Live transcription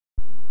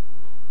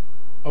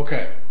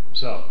Okay,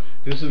 so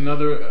this is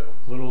another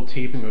little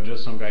taping of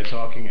just some guy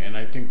talking, and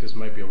I think this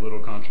might be a little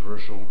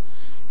controversial.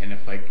 And if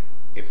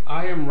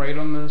I am right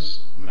on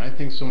this, and I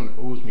think someone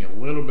owes me a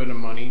little bit of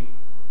money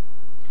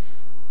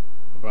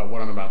about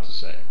what I'm about to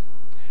say.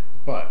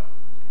 But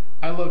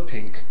I love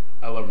Pink.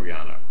 I love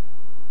Rihanna.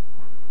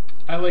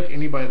 I like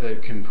anybody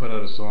that can put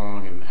out a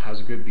song and has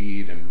a good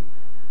beat and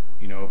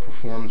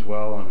performs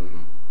well.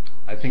 And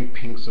I think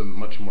Pink's a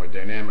much more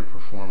dynamic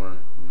performer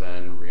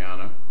than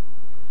Rihanna.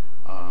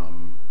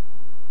 Um,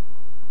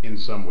 in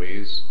some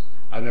ways.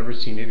 I've never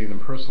seen any of them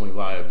personally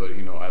live, but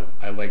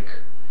I like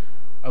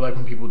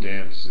when people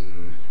dance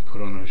and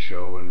put on a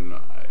show, and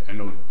I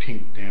know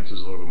Pink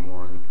dances a little bit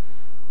more. And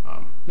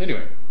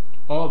anyway,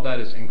 all of that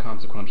is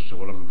inconsequential to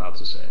what I'm about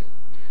to say.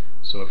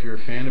 So if you're a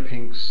fan of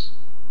Pink's,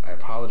 I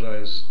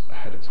apologize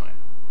ahead of time.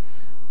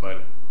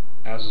 But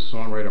as a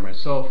songwriter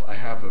myself, I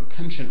have a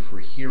penchant for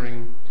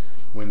hearing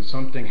when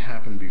something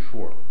happened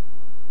before.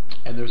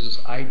 And there's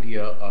this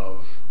idea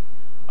of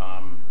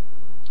um,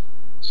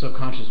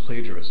 subconscious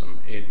plagiarism.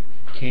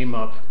 Came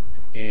up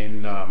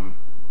in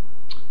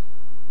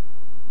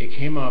it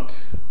came up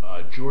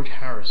George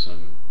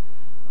Harrison.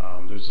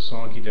 There's a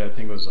song he did. I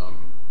think it was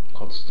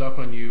called "Stuck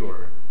on You"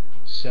 or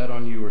 "Set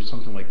on You" or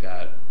something like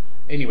that.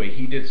 Anyway,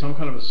 he did some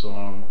kind of a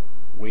song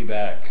way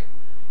back,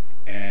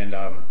 and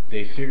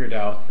they figured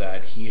out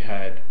that he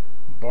had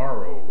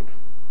borrowed,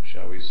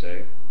 shall we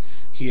say,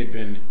 he had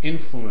been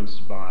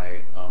influenced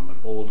by an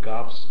old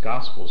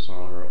gospel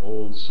song or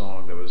old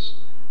song that was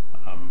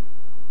um,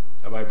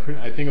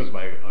 I think it was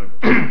by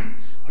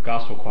a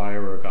gospel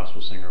choir or a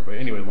gospel singer. But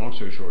anyway, long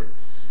story short,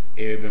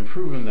 it had been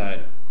proven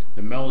that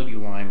the melody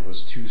line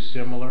was too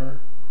similar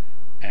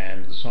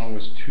and the song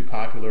was too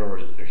popular, or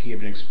he had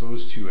been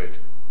exposed to it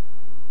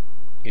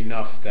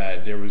enough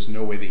that there was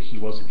no way that he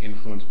wasn't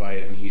influenced by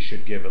it, and he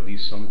should give at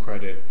least some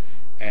credit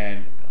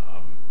and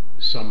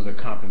some of the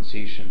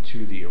compensation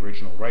to the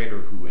original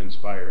writer who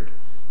inspired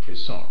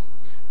his song.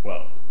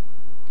 Well,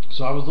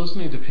 so I was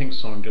listening to Pink's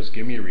song "Just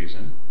Give Me a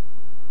Reason,"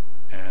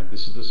 and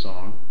this is the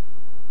song.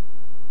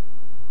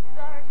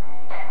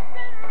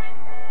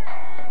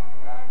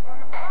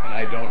 And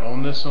I don't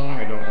own this song,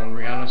 I don't own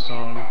Rihanna's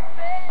song.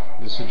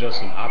 This is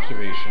just an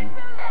observation,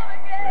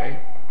 right?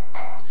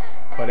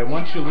 But I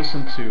want you to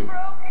listen to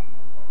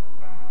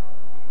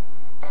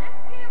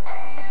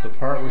the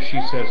part where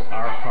she says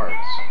 "our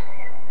hearts."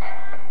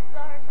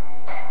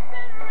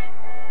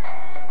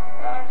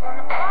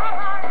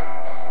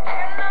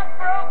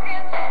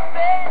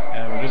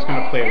 And I'm just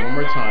going to play it one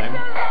more time.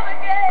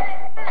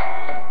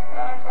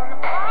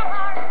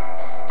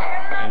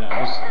 And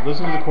just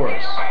listen to the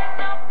chorus.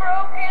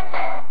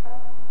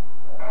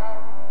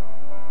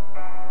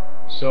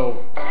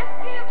 So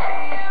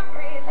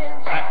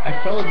I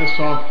felt like this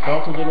song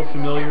felt a little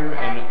familiar,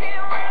 and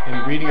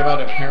in reading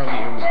about it, apparently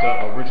it was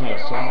originally a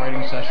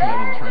songwriting session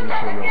and then turned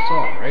into a real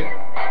song, right?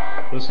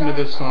 Listen to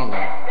this song.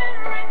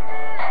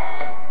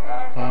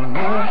 On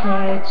our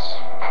hearts.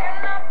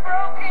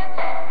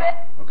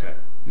 Okay,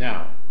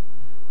 now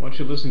I want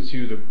you to listen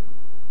to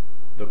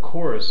the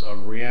chorus of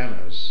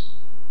Rihanna's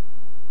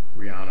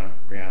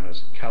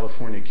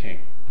 "California King."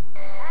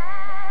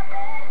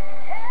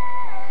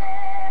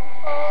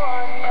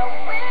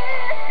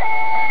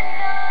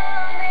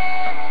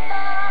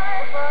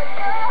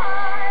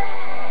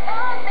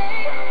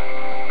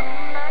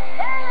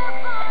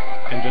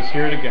 And just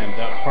hear it again,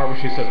 that part where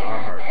she says "our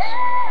hearts."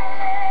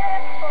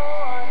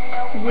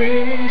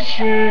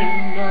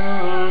 Wishing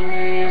on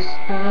a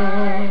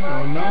star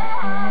on the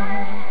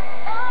heart.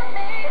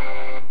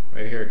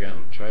 Right here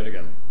again, try it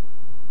again.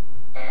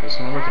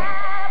 Listen one more time.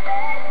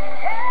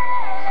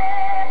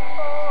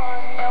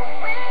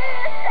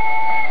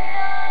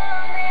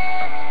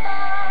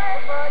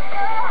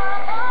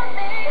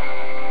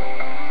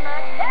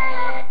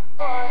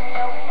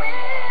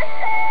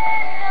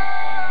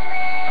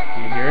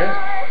 Do you hear it?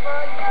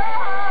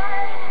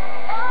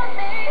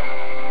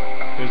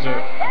 There's a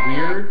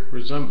weird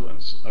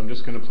resemblance. I'm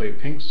just going to play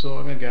Pink's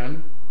song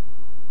again.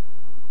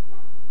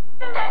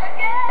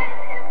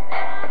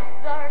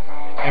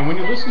 And when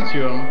you listen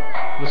to him,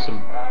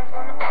 listen.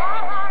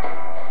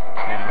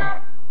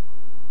 Now,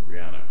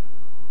 Rihanna.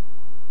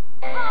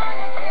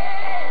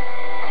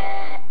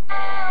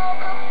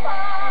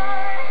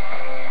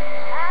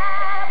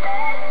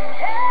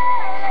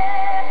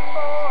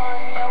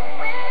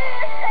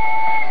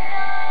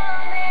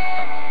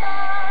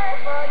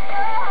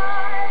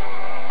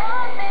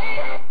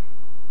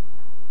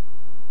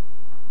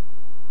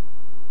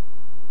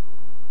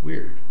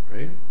 Weird,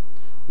 right?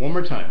 One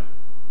more time.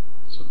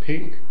 So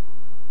Pink.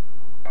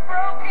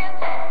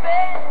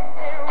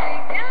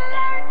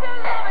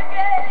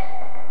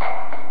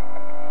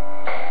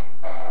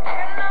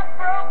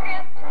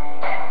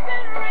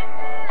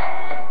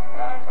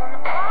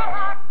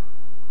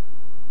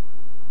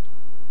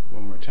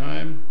 One more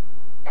time.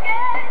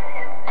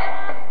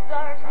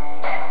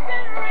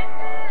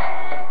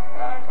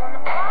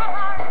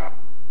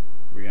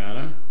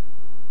 Rihanna.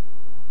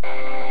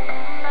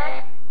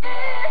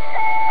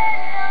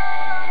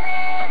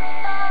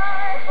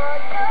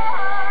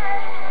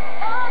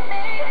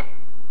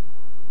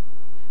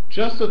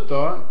 Just a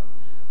thought,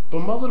 but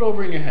mull it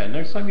over in your head.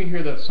 Next time you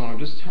hear that song,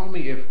 just tell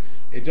me if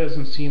it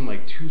doesn't seem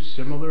like too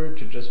similar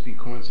to just be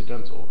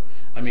coincidental.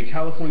 I mean,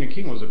 California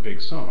King was a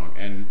big song,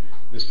 and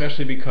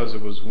especially because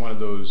it was one of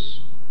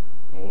those,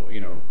 well,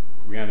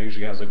 Rihanna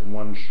usually has like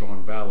one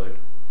strong ballad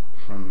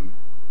from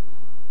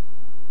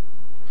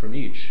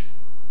each.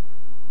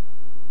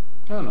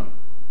 I don't know.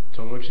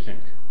 Tell me what you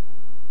think.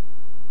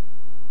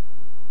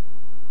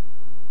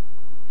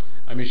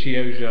 I mean, she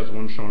usually has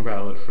one strong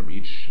ballad from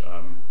each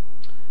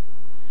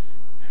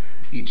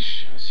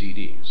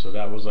CD. So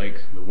that was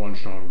like the one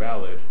strong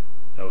ballad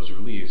that was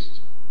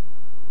released.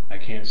 I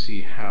can't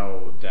see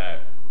how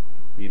that,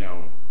 you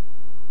know,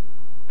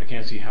 I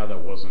can't see how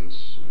that wasn't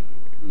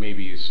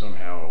maybe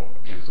somehow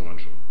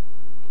influential.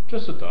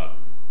 Just a thought.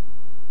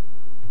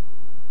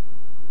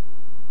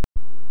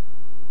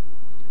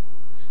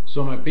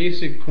 So my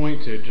basic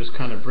point to just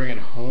kind of bring it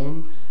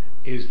home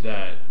is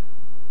that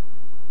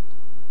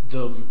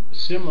the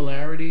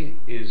similarity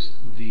is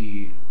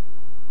the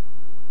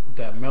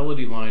that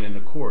melody line in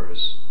the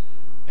chorus,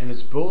 and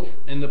it's both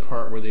in the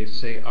part where they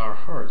say our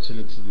hearts, and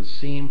it's in the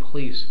same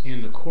place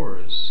in the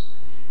chorus,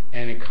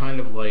 and it kind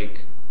of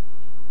like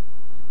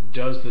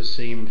does the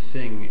same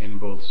thing in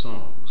both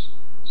songs.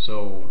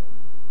 So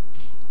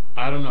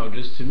I don't know,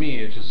 just to me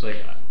it's just like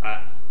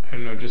I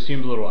don't know, it just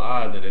seems a little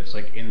odd that it's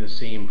like in the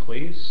same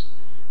place,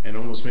 and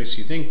almost makes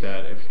you think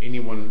that if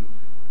anyone,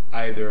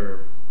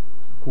 either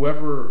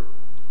whoever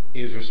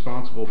is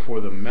responsible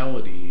for the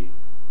melody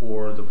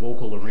or the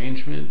vocal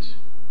arrangement,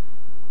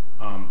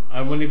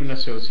 I wouldn't even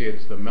necessarily say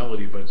it's the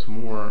melody, but it's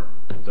more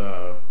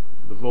the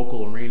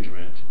vocal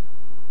arrangement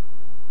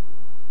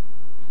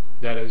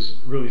that is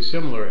really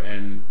similar,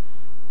 and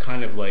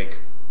kind of like,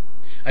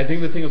 I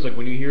think the thing is like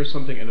when you hear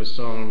something in a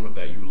song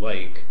that you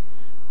like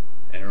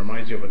and it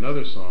reminds you of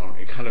another song,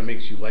 it kind of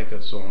makes you like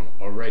that song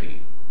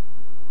already.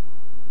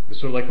 It's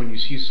sort of like when you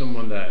see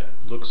someone that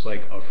looks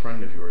like a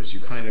friend of yours, you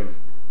kind of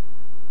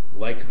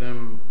like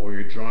them, or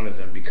you're drawn to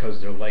them because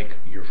they're like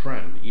your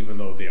friend, even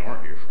though they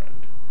aren't your friend.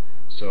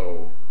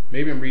 So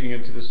maybe I'm reading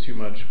into this too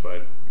much,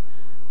 but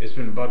it's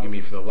been bugging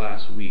me for the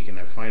last week, and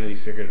I finally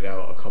figured it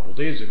out a couple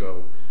days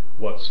ago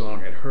what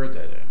song I'd heard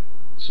that in.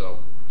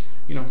 So,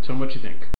 tell me what you think.